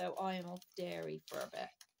 So I am off dairy for a bit.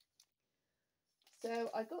 So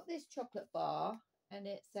I got this chocolate bar and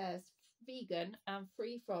it says vegan and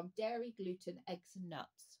free from dairy, gluten, eggs and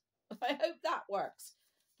nuts. I hope that works.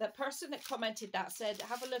 The person that commented that said,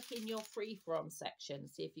 have a look in your free from section,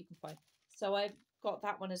 see if you can find. So I've got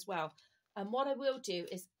that one as well. And what I will do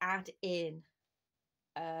is add in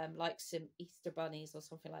like some Easter bunnies or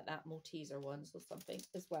something like that, Malteser ones or something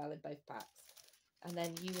as well in both packs. And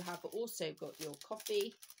then you have also got your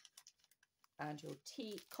coffee and your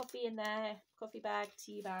tea, coffee in there, coffee bag,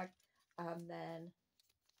 tea bag, and then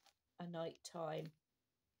a nighttime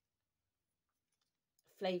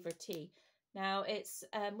flavour tea. Now it's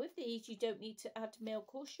with these you don't need to add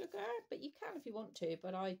milk or sugar, but you can if you want to,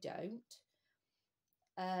 but I don't.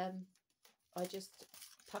 I just,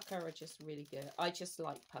 pucker are just really good. I just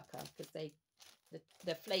like pucker because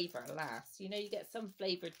the flavour lasts. You know, you get some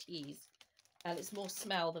flavoured teas and it's more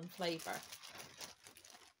smell than flavour.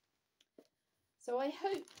 So I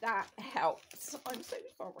hope that helps. I'm so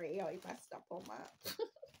sorry I messed up on that.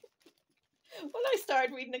 When I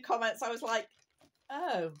started reading the comments, I was like,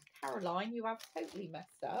 oh, Caroline, you have totally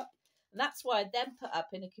messed up. And that's why I then put up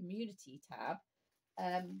in a community tab,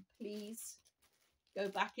 please go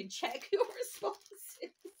back and check your responses.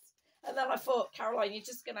 And then I thought, Caroline, you're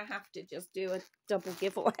just going to have to just do a double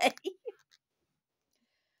giveaway.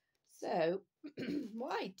 So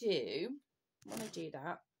what I do, when I do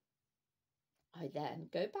that, I then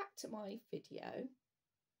go back to my video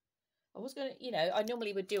I was going to, you know, I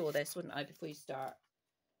normally would do all this, wouldn't I, before you start?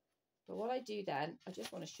 But what I do then, I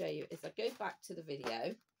just want to show you, is I go back to the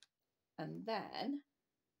video and then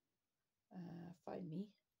find me.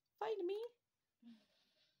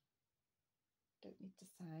 Don't need the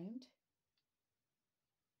sound.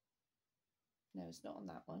 No, it's not on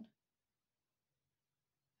that one.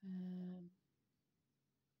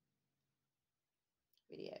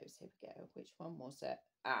 Videos, here we go. Which one was it?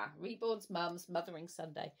 Reborn's Mum's Mothering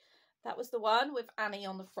Sunday. That was the one with Annie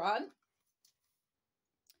on the front.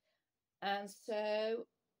 And so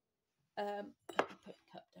let me put the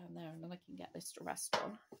cup down there and then I can get this to rest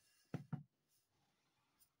on.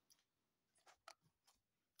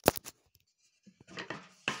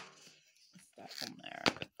 That's that on there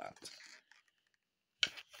with that.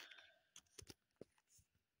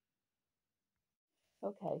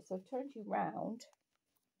 Okay, so I've turned you round.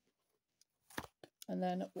 And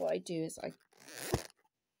then what I do is I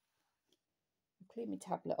clean my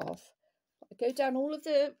tablet off. I go down all of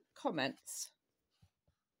the comments.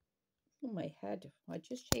 Oh, my head. I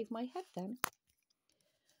just shaved my head then.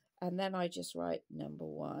 And then I just write number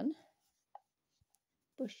 1.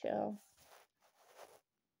 Bushel.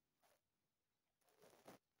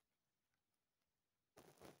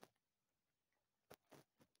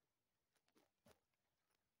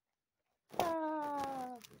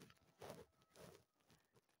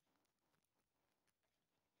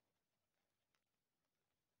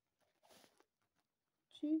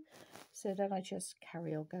 So then I just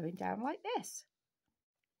carry on going down like this.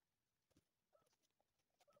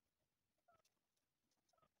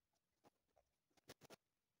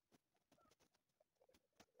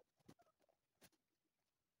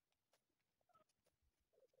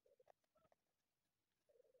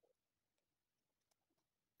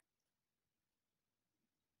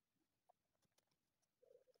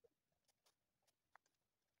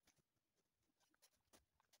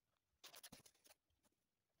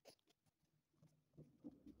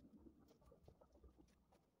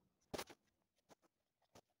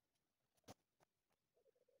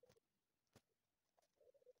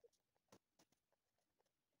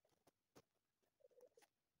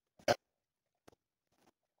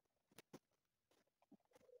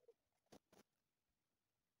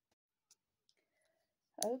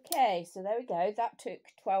 Okay, so there we go. That took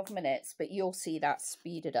 12 minutes, but you'll see that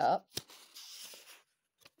speeded up.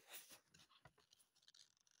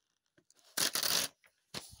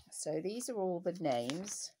 So these are all the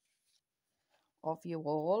names of you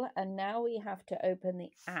all. And now we have to open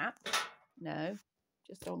the app. No,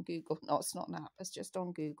 just on Google. No, it's not an app. It's just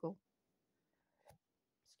on Google.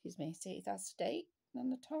 Excuse me. See, that's the date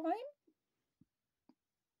and the time.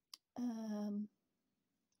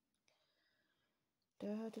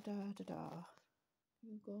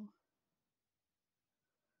 Google.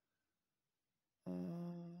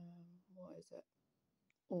 What is it?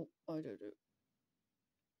 Oh, I don't know.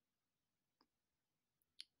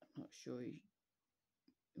 I'm not sure. You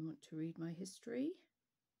want to read my history?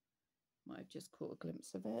 Might have just caught a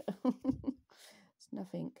glimpse of it. It's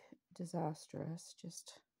nothing disastrous,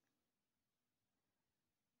 just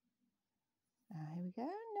here we go.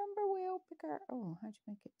 Number wheel picker. Oh, how'd you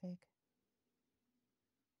make it big?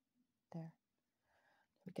 There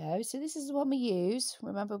we go. So this is the one we use.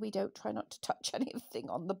 Remember, we don't try not to touch anything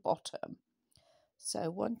on the bottom. So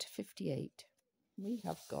 1 to 58 we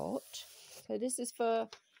have got. So this is for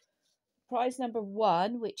prize number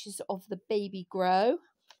 1, which is of the baby grow.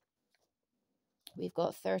 We've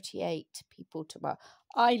got 38 people to buy.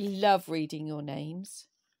 I love reading your names.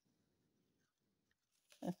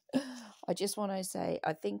 I just want to say,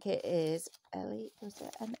 I think it is Ellie. Was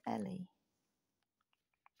it an Ellie?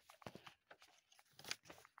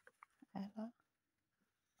 Ella?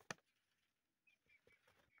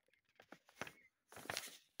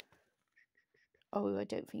 Oh, I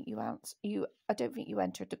don't think you answered. I don't think you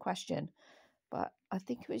entered the question, but I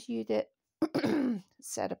think it was you that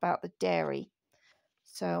said about the dairy.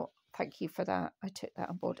 So thank you for that. I took that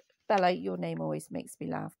on board. Bella, your name always makes me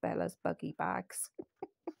laugh. Bella's Buggy Bags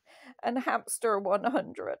and Hamster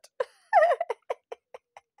 100.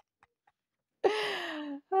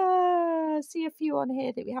 See a few on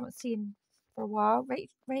here that we haven't seen for a while.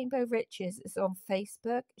 Rainbow Riches is on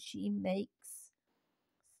Facebook. She makes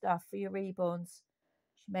stuff for your reborns.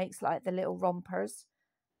 She makes like the little rompers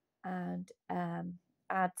and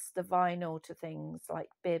adds the vinyl to things like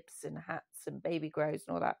bibs and hats and baby grows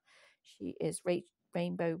and all that. She is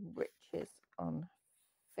Rainbow Riches on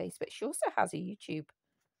Facebook. She also has a YouTube.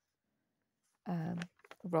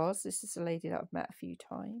 Roz, this is a lady that I've met a few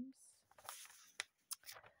times.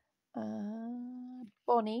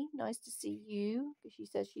 Bonnie, nice to see you. She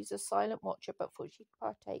says she's a silent watcher, but thought she'd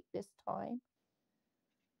partake this time.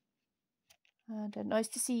 And nice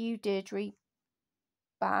to see you, Deirdre,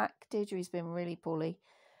 back. Deirdre's been really poorly.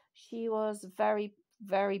 She was very,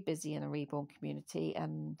 very busy in the Reborn community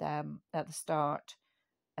and at the start,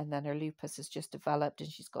 and then her lupus has just developed and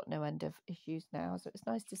she's got no end of issues now. So it's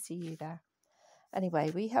nice to see you there.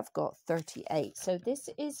 Anyway, we have got 38. So this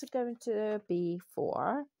is going to be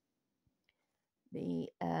for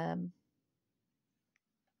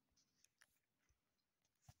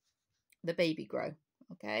the baby grow.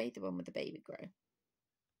 Okay, the one with the baby grow.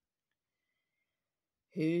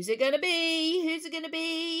 Who's it gonna be? Who's it gonna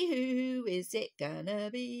be? Who is it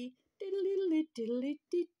gonna be?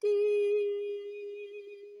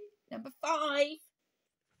 Number 5.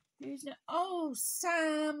 Who's now? Oh,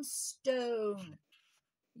 Sam Stone.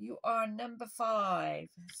 You are number 5.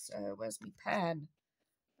 So where's my pen?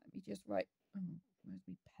 Let me just write. Oh, where's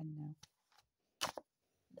my pen now?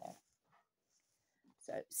 There.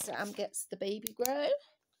 So Sam gets the baby grow.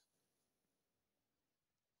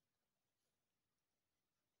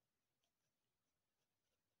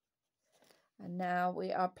 And now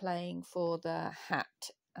we are playing for the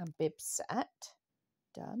hat and bib set.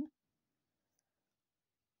 Done.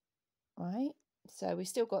 Right. So we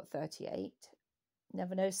still got 38.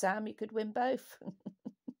 Never know, Sam, you could win both.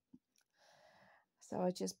 So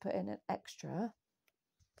I just put in an extra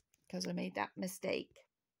because I made that mistake.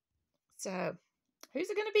 So who's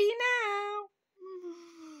it going to be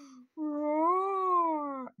now?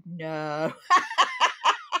 No.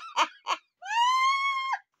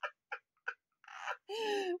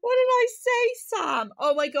 What did I say, Sam?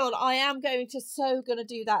 Oh my God, I am going to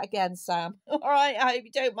do that again, Sam. All right, I hope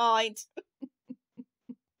you don't mind.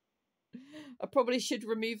 I probably should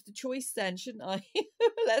remove the choice then, shouldn't I?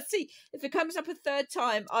 Let's see. If it comes up a third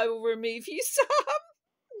time, I will remove you, Sam.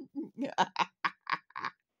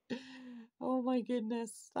 Oh my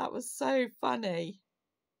goodness, that was so funny.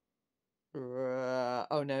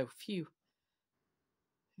 Oh no, phew.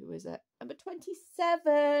 Who is it? Number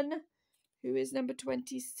 27. Who is number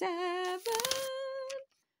 27?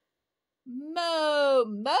 Mo.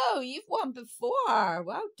 Mo, you've won before.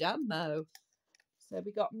 Well done, Mo. So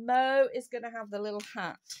we got Mo is going to have the little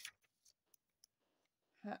hat.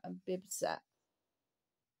 Hat and bib set.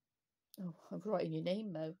 Oh, I'm writing your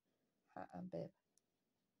name, Mo. Hat and bib.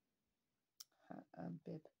 Hat and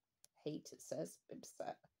bib. Hate, it says. Bib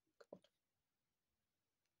set. God.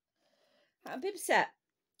 Hat and bib set.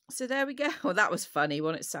 So there we go. Well, that was funny,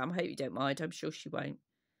 wasn't it, Sam? I hope you don't mind. I'm sure she won't.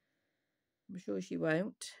 I'm sure she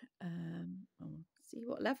won't. I'll see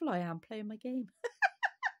what level I am playing my game.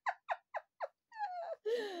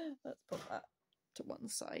 Let's put that to one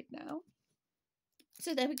side now.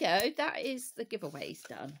 So there we go. That is the giveaways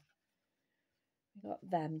done. We got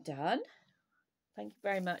them done. Thank you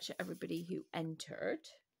very much, everybody who entered.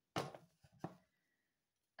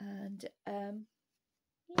 And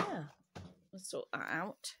yeah, we'll sort that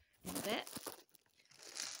out in a bit.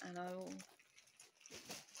 And I will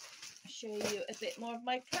show you a bit more of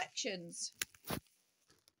my collections.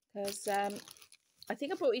 Because I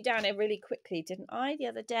think I brought you down here really quickly, didn't I, the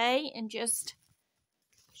other day, and just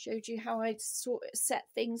showed you how I'd sort of set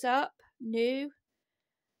things up new.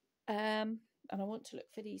 And I want to look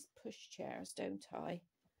for these push chairs, don't I?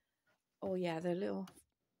 Oh yeah, they're little.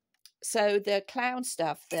 So the clown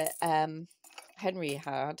stuff that Henry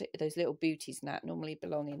had, those little booties and that normally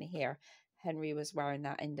belong in here. Henry was wearing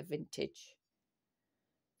that in the vintage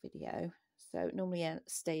video. So it normally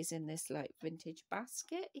stays in this like vintage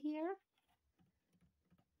basket here.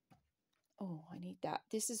 Oh, I need that.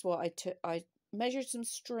 This is what I took. I measured some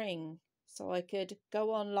string so I could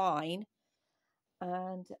go online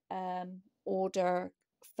and order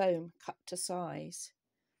foam cut to size.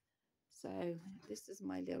 So this is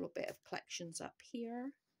my little bit of collections up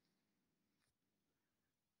here.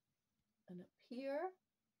 And up here.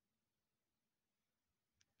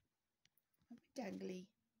 Dangly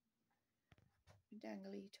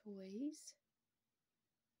toys.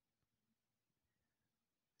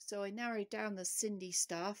 So I narrowed down the Cindy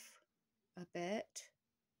stuff a bit.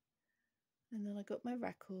 And then I got my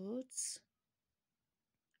records.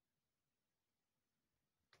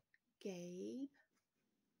 Gabe.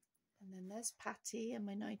 And then there's Patty and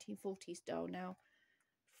my 1940s doll. Now,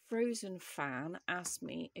 Frozen fan asked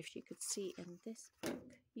me if you could see in this book.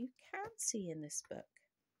 You can see in this book.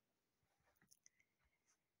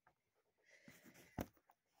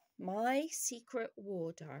 My Secret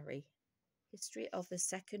War Diary. History of the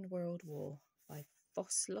Second World War by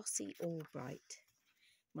Lossie Albright.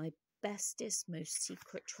 My bestest, most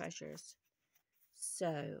secret treasures.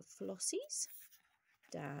 So, Flossie's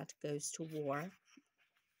dad goes to war. Do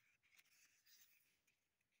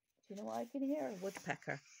you know what I can hear? A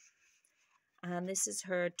woodpecker. And this is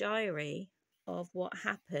her diary of what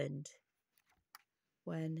happened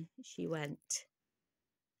when she went,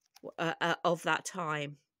 of that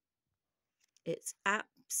time. It's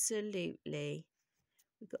absolutely,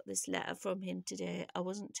 we got this letter from him today. He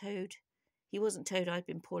wasn't told I'd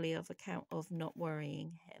been poorly of account of not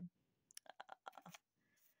worrying him.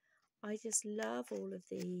 I just love all of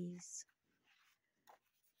these.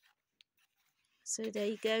 So there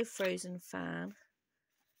you go, Frozen fan.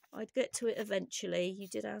 I'd get to it eventually. You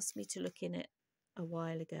did ask me to look in it a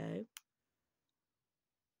while ago.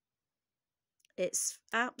 It's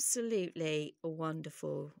absolutely a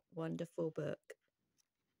wonderful, wonderful book.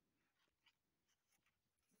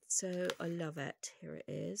 So I love it. Here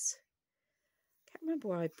it is. Can't remember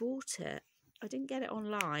where I bought it. I didn't get it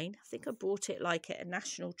online. I think I bought it like at a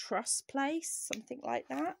National Trust place, something like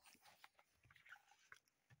that.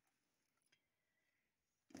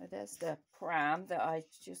 There's the pram that I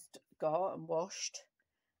just got and washed.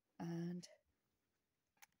 And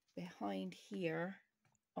behind here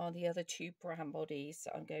are the other two pram bodies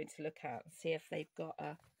that I'm going to look at and see if they've got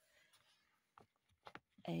a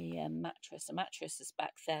mattress. The mattresses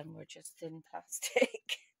back then were just thin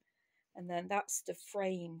plastic. And then that's the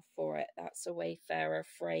frame for it. That's a Wayfarer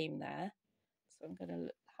frame there. So I'm going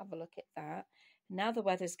to have a look at that. Now the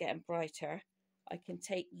weather's getting brighter, I can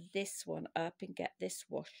take this one up and get this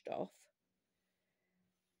washed off.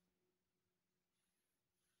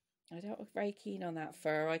 I don't look very keen on that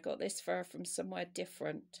fur. I got this fur from somewhere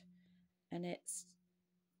different and it's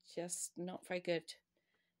just not very good.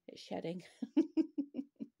 It's shedding.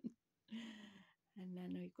 And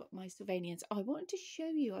then I've got my Sylvanians. Oh, I wanted to show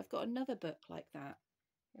you. I've got another book like that.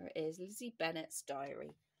 Here it is, Lizzie Bennett's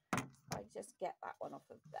diary. I just get that one off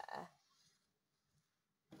of there.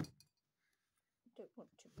 Don't want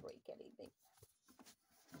to break anything.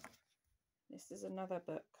 This is another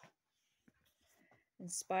book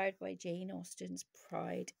inspired by Jane Austen's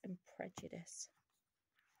Pride and Prejudice.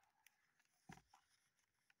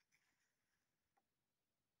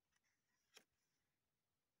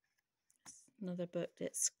 Another book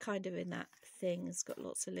that's kind of in that thing. It's got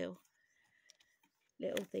lots of little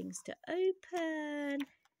things to open.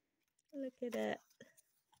 Look at it.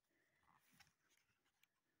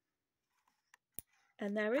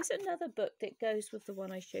 And there is another book that goes with the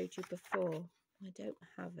one I showed you before. I don't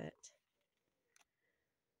have it.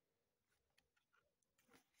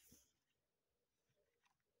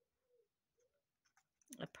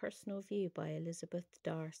 A Personal View by Elizabeth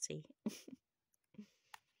Darcy.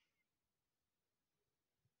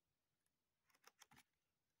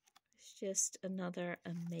 It's just another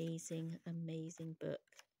amazing, amazing book.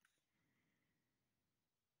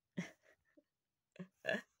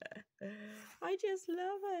 I just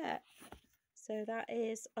love it. So that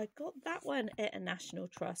is, I got that one at a National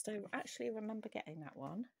Trust. I actually remember getting that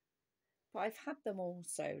one, but I've had them all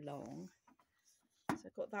so long. So I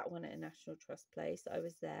got that one at a National Trust place. I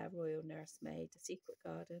was there. Royal Nursemaid, The Secret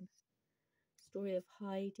Garden, Story of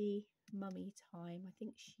Heidi, Mummy Time. I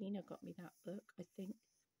think Sheena got me that book, I think.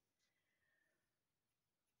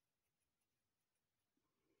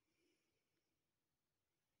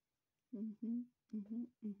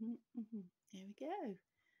 There we go.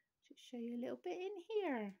 Just show you a little bit in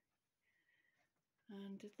here.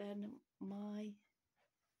 And then my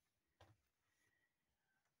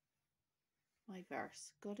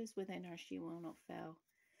verse. God is within her, she will not fail.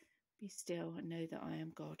 Be still and know that I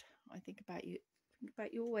am God. I think about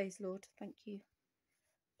you always, Lord. Thank you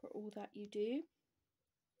for all that you do.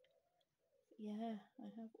 Yeah, I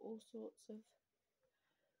have all sorts of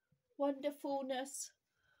wonderfulness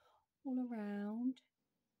all around.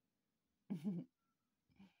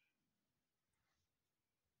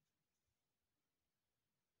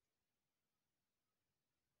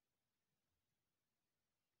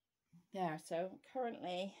 Yeah, so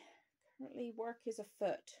currently work is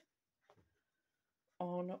afoot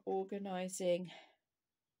on organising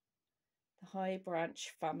the High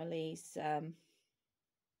Branch family's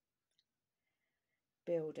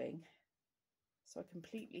building. So I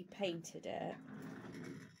completely painted it,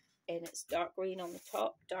 and it's dark green on the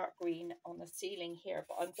top, dark green on the ceiling here,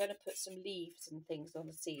 but I'm going to put some leaves and things on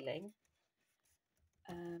the ceiling.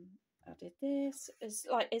 I did this.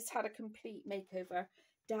 It's had a complete makeover.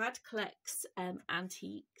 Dad collects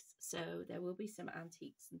antiques, so there will be some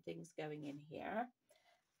antiques and things going in here.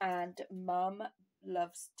 And Mum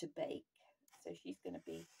loves to bake, so she's going to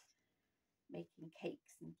be making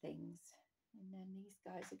cakes and things. And then these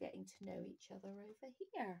guys are getting to know each other over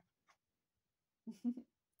here.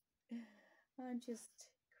 I'm just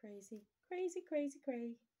crazy, crazy, crazy,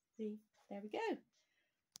 crazy. There we go.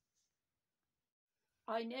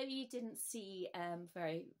 I know you didn't see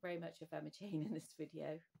very much of Emma Jane in this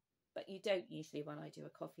video, but you don't usually, when I do a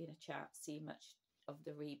coffee and a chat, see much of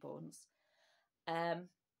the reborns. And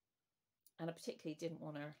I particularly didn't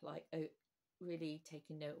want her like really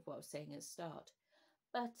taking note of what I was saying at the start.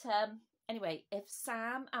 But anyway, if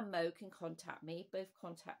Sam and Mo can contact me, both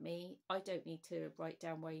contact me. I don't need to write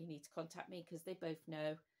down where you need to contact me because they both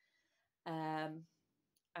know.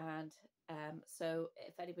 So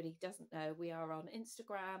if anybody doesn't know, we are on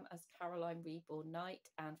Instagram as Caroline Reborn Knight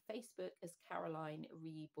and Facebook as Caroline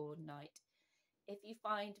Reborn Knight. If you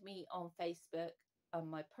find me on Facebook, on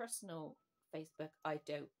my personal Facebook, I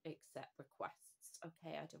don't accept requests.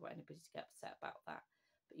 Okay, I don't want anybody to get upset about that.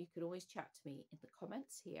 But you can always chat to me in the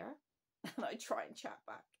comments here, and I try and chat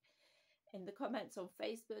back in the comments on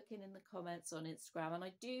Facebook and in the comments on Instagram, and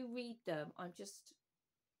I do read them. I'm just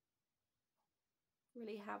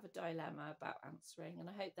really have a dilemma about answering, and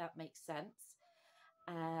I hope that makes sense.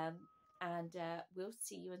 We'll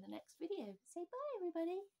see you in the next video. Say bye,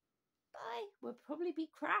 everybody. Bye. We'll probably be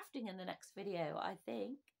crafting in the next video, I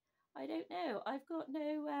think. I don't know. I've got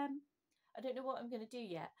no I don't know what I'm going to do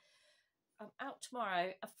yet. I'm out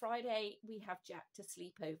tomorrow. A Friday we have Jack to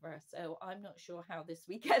sleep over, so I'm not sure how this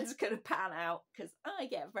weekend's going to pan out because I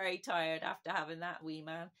get very tired after having that wee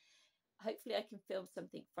man. Hopefully I can film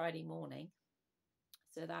something Friday morning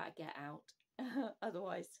so that I get out.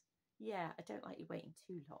 Otherwise, yeah, I don't like you waiting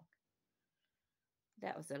too long.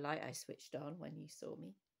 That was the light I switched on when you saw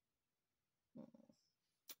me.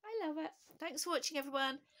 I love it. Thanks for watching,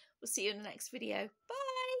 everyone. We'll see you in the next video. Bye.